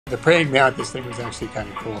The praying mantis thing was actually kind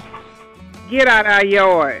of cool. Get out our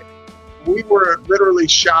yard. We were literally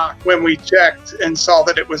shocked when we checked and saw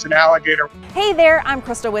that it was an alligator. Hey there, I'm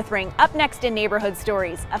Crystal with Ring. Up next in Neighborhood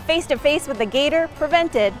Stories, a face-to-face with a gator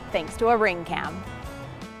prevented thanks to a Ring cam.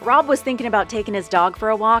 Rob was thinking about taking his dog for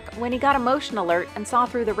a walk when he got a motion alert and saw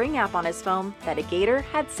through the Ring app on his phone that a gator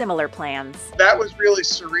had similar plans. That was really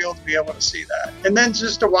surreal to be able to see that. And then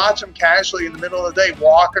just to watch him casually in the middle of the day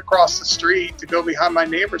walk across the street to go behind my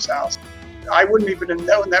neighbor's house. I wouldn't even have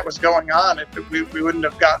known that was going on if we wouldn't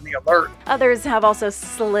have gotten the alert. Others have also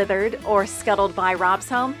slithered or scuttled by Rob's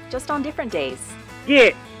home just on different days.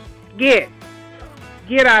 Get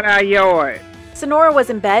out our yard. Sonora was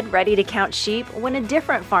in bed ready to count sheep when a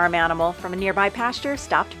different farm animal from a nearby pasture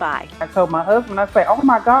stopped by. I told my husband, I said, oh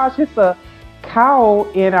my gosh, it's a cow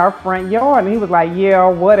in our front yard. And he was like, yeah,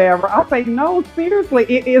 whatever. I say, no, seriously,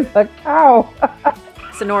 it is a cow.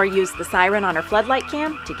 Sonora used the siren on her Floodlight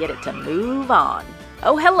Cam to get it to move on.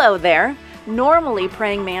 Oh, hello there. Normally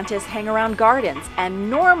praying mantis hang around gardens, and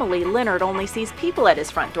normally Leonard only sees people at his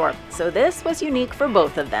front door. So this was unique for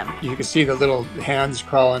both of them. You could see the little hands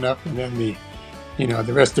crawling up and then the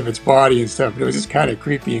rest of its body and stuff. It was just kind of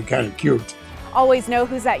creepy and kind of cute. Always know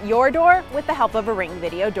who's at your door with the help of a Ring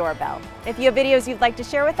video doorbell. If you have videos you'd like to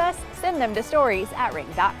share with us, send them to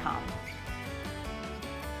stories@ring.com.